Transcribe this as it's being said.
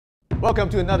Welcome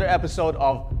to another episode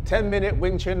of 10-minute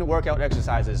Wing Chun workout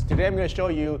exercises. Today I'm going to show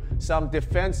you some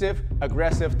defensive,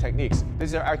 aggressive techniques.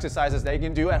 These are exercises that you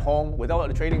can do at home without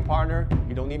a training partner.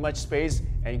 You don't need much space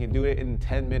and you can do it in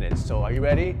 10 minutes. So are you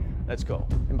ready? Let's go.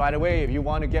 And by the way, if you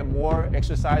want to get more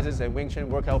exercises and Wing Chun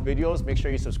workout videos, make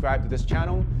sure you subscribe to this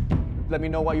channel. Let me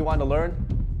know what you want to learn.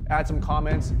 Add some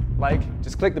comments,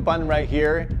 just click the button right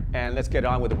here and let's get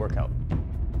on with the workout.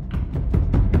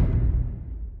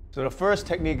 So the first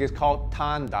technique is called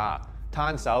Tan Da.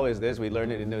 Tan Sao is this, we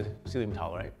learned it in the Silim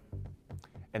Tao, right?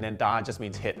 And then Da just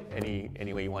means hit,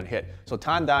 any way you want to hit. So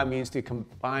Tan Da means to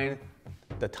combine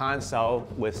the Tan Sao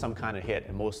with some kind of hit,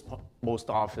 and most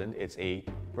often it's a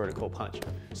vertical punch.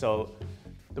 So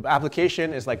the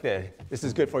application is like this. This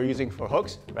is good for using for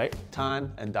hooks, right?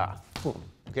 Tan and Da, boom,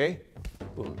 okay?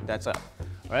 Boom, that's up.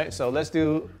 All right, so let's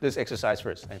do this exercise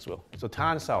first. Thanks, Will. So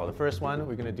Tan Sao, the first one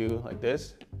we're gonna do like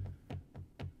this.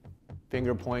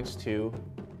 Finger points to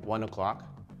 1 o'clock,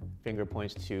 finger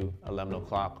points to 11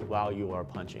 o'clock while you are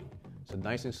punching. So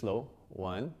nice and slow,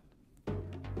 1,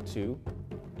 2,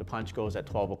 the punch goes at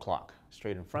 12 o'clock,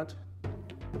 straight in front,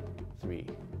 3,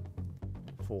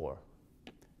 4,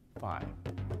 5,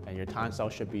 and your Tan Sao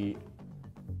should be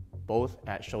both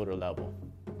at shoulder level.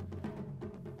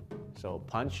 So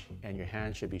punch and your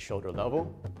hand should be shoulder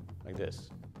level, like this.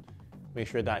 Make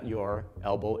sure that your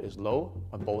elbow is low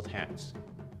on both hands.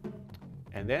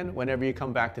 And then whenever you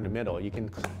come back to the middle, you can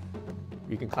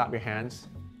clap your hands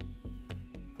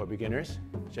for beginners,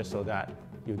 just so that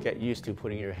you get used to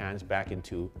putting your hands back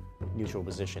into neutral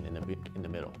position in the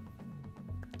middle.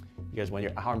 Because when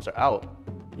your arms are out,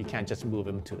 you can't just move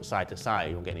them to side,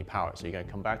 you won't get any power. So you gotta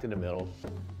come back to the middle,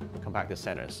 come back to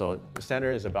center. So the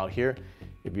center is about here.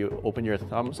 If you open your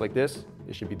thumbs like this,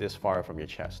 it should be this far from your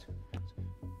chest.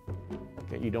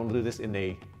 Okay, you don't do this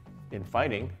in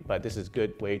fighting, but this is a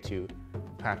good way to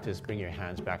practice bring your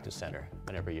hands back to center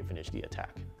whenever you finish the attack.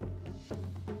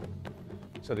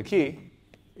 So the key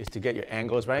is to get your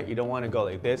angles right. You don't want to go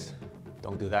like this.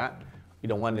 Don't do that. You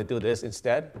don't want to do this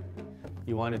instead.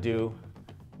 You want to do,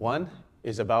 one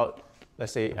is about,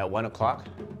 let's say at 1 o'clock,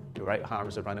 your right arm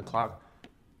is at 1 o'clock.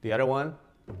 The other one,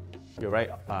 your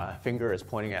right finger is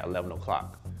pointing at 11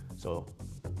 o'clock. So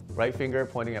right finger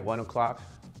pointing at 1 o'clock,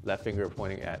 left finger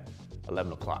pointing at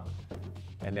 11 o'clock.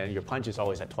 And then your punch is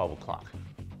always at 12 o'clock.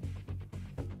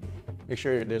 Make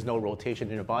sure there's no rotation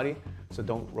in your body, so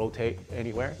don't rotate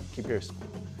anywhere. Keep your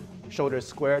shoulders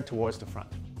squared towards the front.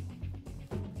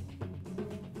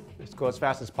 Let's go as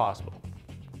fast as possible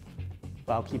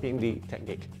while keeping the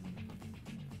technique.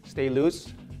 Stay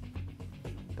loose,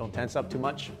 don't tense up too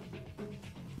much.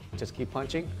 Just keep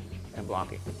punching and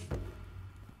blocking.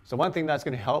 So one thing that's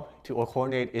going to help to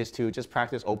coordinate is to just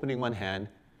practice opening one hand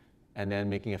and then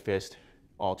making a fist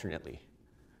alternately.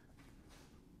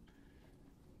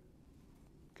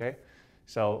 Okay,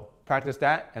 so practice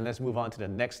that and let's move on to the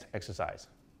next exercise.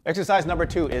 Exercise number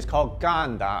 2 is called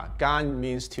Gan Da. Gan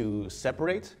means to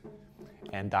separate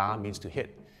and Da means to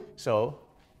hit. So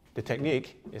the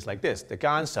technique is like this. The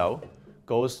Gan Sao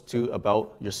goes to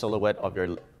about your silhouette of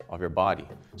your body.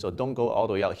 So don't go all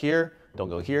the way out here, don't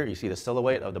go here. You see the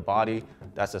silhouette of the body,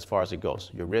 that's as far as it goes.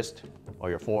 Your wrist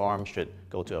or your forearm should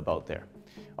go to about there.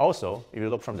 Also, if you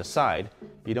look from the side,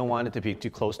 you don't want it to be too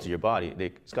close to your body.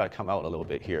 It's got to come out a little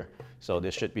bit here. So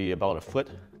this should be about a foot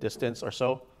distance or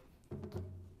so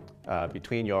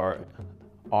between your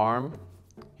arm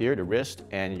here, the wrist,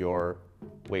 and your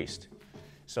waist.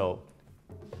 So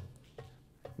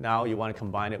now you want to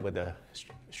combine it with a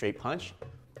straight punch,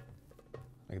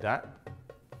 like that.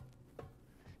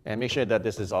 And make sure that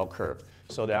this is all curved.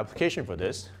 So the application for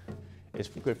this is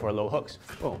good for low hooks.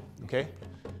 Boom, okay?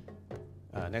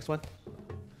 Next one,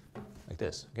 like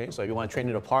this, okay? So if you want to train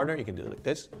with a partner, you can do it like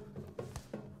this.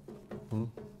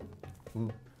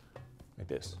 Like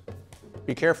this.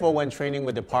 Be careful when training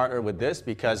with the partner with this,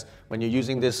 because when you're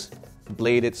using this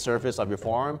bladed surface of your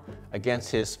forearm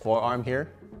against his forearm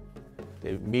here,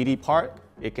 the meaty part,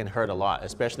 it can hurt a lot,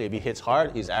 especially if he hits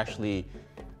hard, he's actually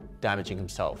damaging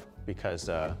himself because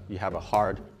you have a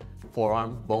hard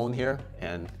forearm bone here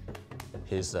and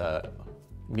his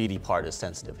meaty part is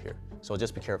sensitive here. So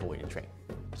just be careful when you train.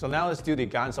 So now let's do the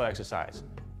Gan Sao exercise.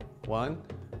 1,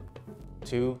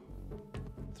 2,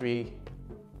 3,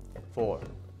 4,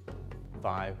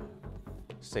 5,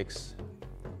 6,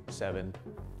 7,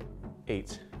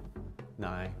 8,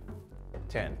 9,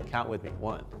 10. Count with me.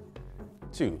 1,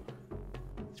 2,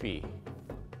 3,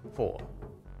 4,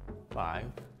 5,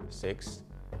 6,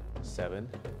 7,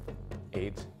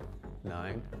 8,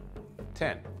 9,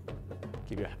 10.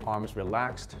 Keep your arms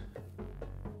relaxed.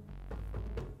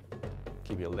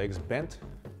 Keep your legs bent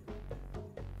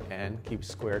and keep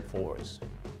squared forwards.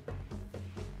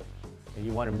 And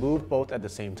you want to move both at the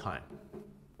same time,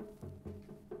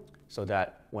 so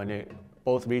that when it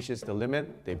both reaches the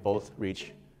limit, they both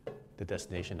reach the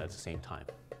destination at the same time.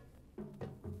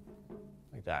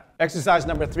 Like that. Exercise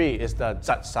number 3 is the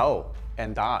zat sao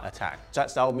and da attack. Zat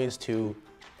sao means to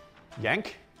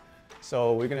yank.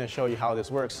 So we're going to show you how this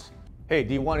works. Hey,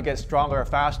 do you want to get stronger or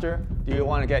faster? Do you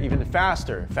want to get even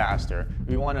faster?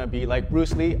 Do you want to be like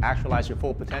Bruce Lee, actualize your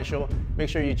full potential? Make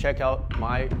sure you check out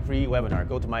my free webinar.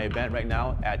 Go to my event right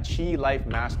now at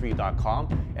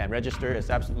chilifemastery.com and register. It's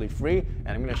absolutely free. And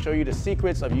I'm going to show you the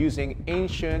secrets of using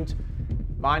ancient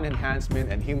mind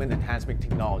enhancement and human enhancement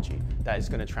technology that is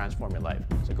going to transform your life.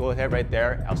 So go ahead right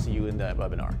there. I'll see you in the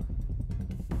webinar.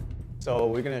 So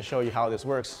we're going to show you how this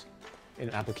works in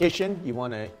an application. You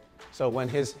want to, so when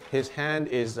his hand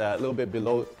is a little bit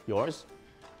below yours,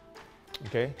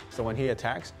 okay? So when he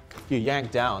attacks, you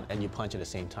yank down and you punch at the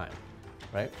same time,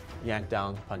 right? Yank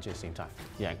down, punch at the same time.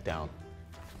 Yank down,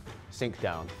 sink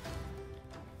down.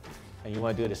 And you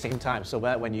want to do it at the same time so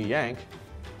that when you yank,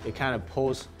 it kind of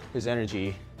pulls his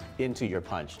energy into your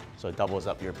punch. So it doubles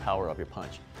up your power of your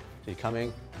punch. So you're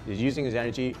coming, you're using his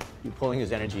energy, you're pulling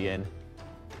his energy in,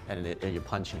 and you're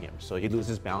punching him. So he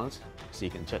loses balance. So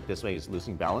you can check this way, he's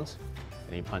losing balance,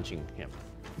 and you're punching him.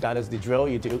 That is the drill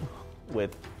you do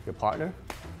with your partner,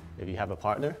 if you have a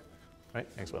partner, right?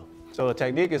 Thanks, Will. So the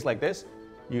technique is like this.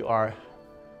 You are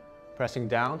pressing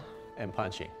down and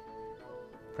punching.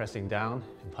 Pressing down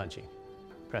and punching.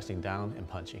 Pressing down and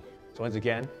punching. So once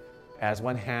again, as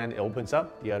one hand opens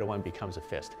up, the other one becomes a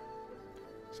fist.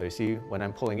 So you see, when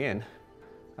I'm pulling in,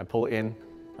 I pull in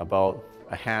about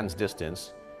a hand's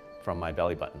distance from my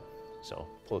belly button. So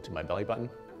pull it to my belly button.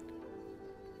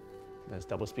 That's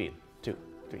double speed. 2,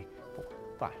 3, 4,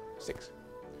 5, 6.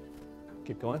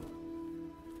 Keep going.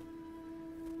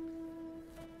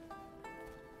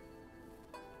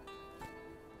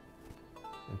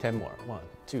 And 10 more. 1,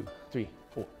 2, 3,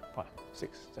 4, 5,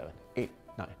 6, 7, 8,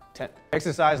 9, 10.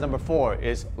 Exercise number 4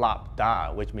 is lap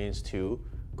da, which means to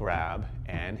grab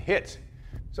and hit.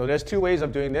 So there's 2 ways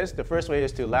of doing this. The first way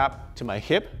is to lap to my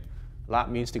hip. Lap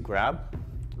means to grab.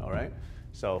 All right.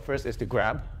 So first is to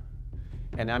grab.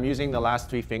 And I'm using the last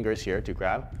 3 fingers here to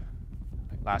grab.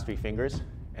 Last 3 fingers.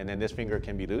 And then this finger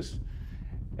can be loose.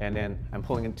 And then I'm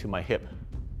pulling into my hip.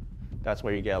 That's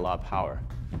where you get a lot of power.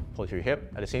 Pull to your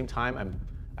hip. At the same time,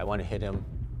 I want to hit him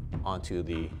onto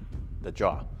the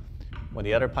jaw. When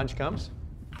the other punch comes,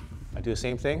 I do the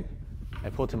same thing. I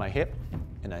pull to my hip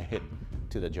and I hit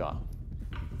to the jaw.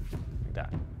 Like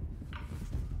that.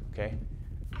 Okay?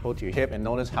 Pull to your hip and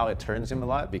notice how it turns him a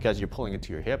lot because you're pulling it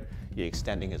to your hip, you're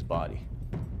extending his body.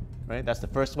 Right? That's the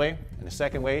first way. And the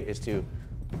second way is to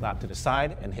lap to the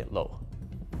side and hit low.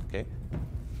 Okay?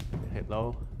 Hit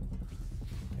low,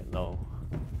 hit low,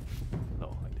 hit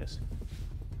low, like this.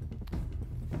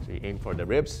 So you aim for the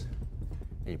ribs,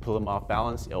 and you pull him off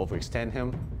balance, you overextend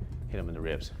him, hit him in the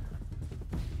ribs.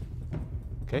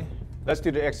 Okay? Let's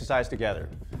do the exercise together.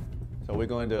 So we're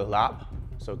going to lap,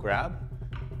 so grab.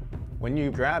 When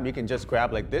you grab, you can just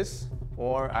grab like this,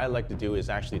 or I like to do is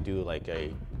actually do like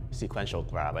a sequential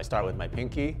grab. I start with my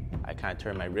pinky, I kind of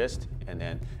turn my wrist, and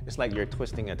then it's like you're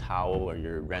twisting a towel or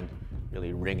you're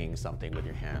really wringing something with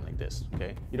your hand like this,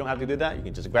 okay? You don't have to do that, you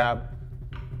can just grab,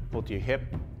 pull to your hip,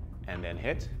 and then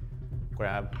hit,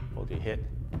 grab, pull to your hip,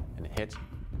 and then hit,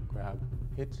 grab,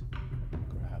 hit,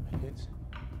 grab, hit,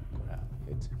 grab,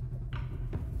 hit.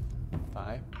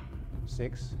 5,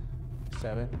 6,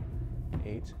 7,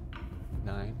 8,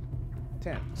 9,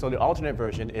 10. So the alternate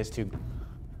version is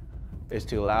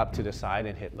to lap to the side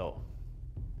and hit low.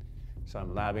 So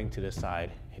I'm lapping to the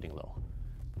side, hitting low.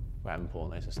 Grab and pull,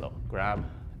 nice and slow. Grab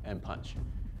and punch.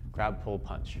 Grab, pull,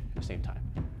 punch at the same time.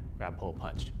 Grab, pull,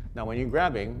 punch. Now when you're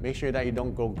grabbing, make sure that you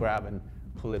don't go grab and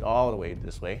pull it all the way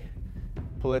this way.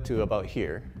 Pull it to about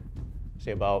here,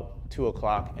 say about 2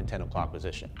 o'clock and 10 o'clock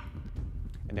position.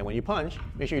 And then when you punch,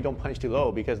 make sure you don't punch too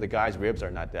low because the guy's ribs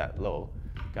are not that low.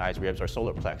 Guy's ribs are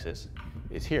solar plexus.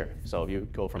 It's here. So if you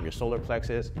go from your solar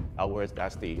plexus outwards,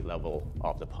 that's the level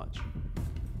of the punch.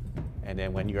 And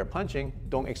then when you're punching,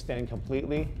 don't extend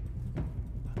completely.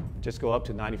 Just go up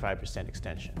to 95%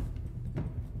 extension.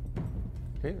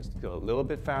 Okay, let's go a little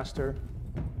bit faster.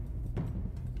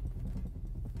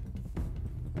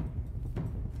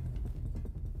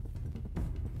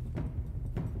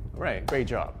 All right, great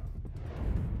job.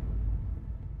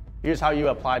 Here's how you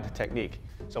apply the technique.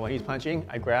 So when he's punching,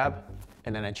 I grab,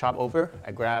 and then I chop over.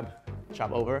 I grab,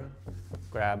 chop over,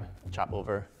 grab, chop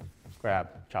over, grab,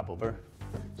 chop over.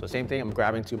 So same thing, I'm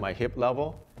grabbing to my hip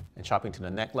level and chopping to the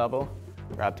neck level.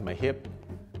 Grab to my hip,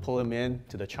 pull him in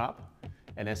to the chop,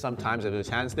 And then sometimes if there's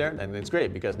hands there, then it's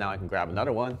great because now I can grab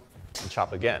another one and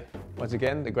chop again. Once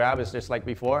again, the grab is just like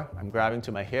before. I'm grabbing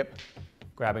to my hip,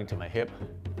 grabbing to my hip,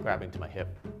 grabbing to my hip,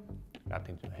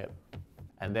 grabbing to my hip.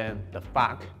 And then the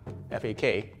fak,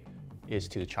 F-A-K, is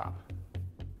to chop,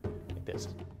 like this.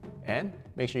 And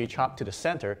make sure you chop to the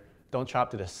center, don't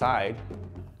chop to the side.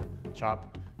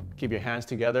 Chop, keep your hands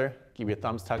together, keep your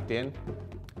thumbs tucked in,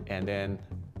 and then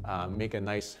make a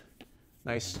nice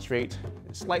straight,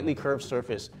 slightly curved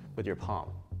surface with your palm,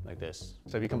 like this.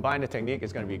 So if you combine the technique,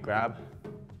 it's gonna be grab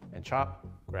and chop,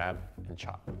 grab and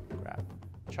chop, grab,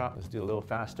 chop. Let's do a little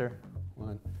faster.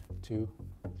 1, 2,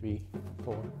 3,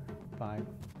 4, 5,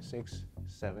 6,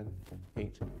 7,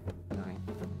 8, 9,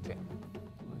 10.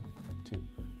 1, 2,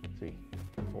 3,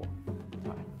 4,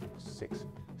 5, 6,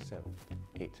 7,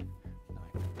 8,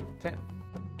 9, 10.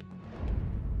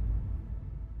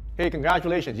 Hey,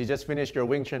 congratulations, you just finished your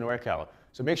Wing Chun workout.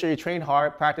 So make sure you train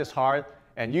hard, practice hard,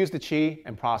 and use the chi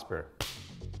and prosper.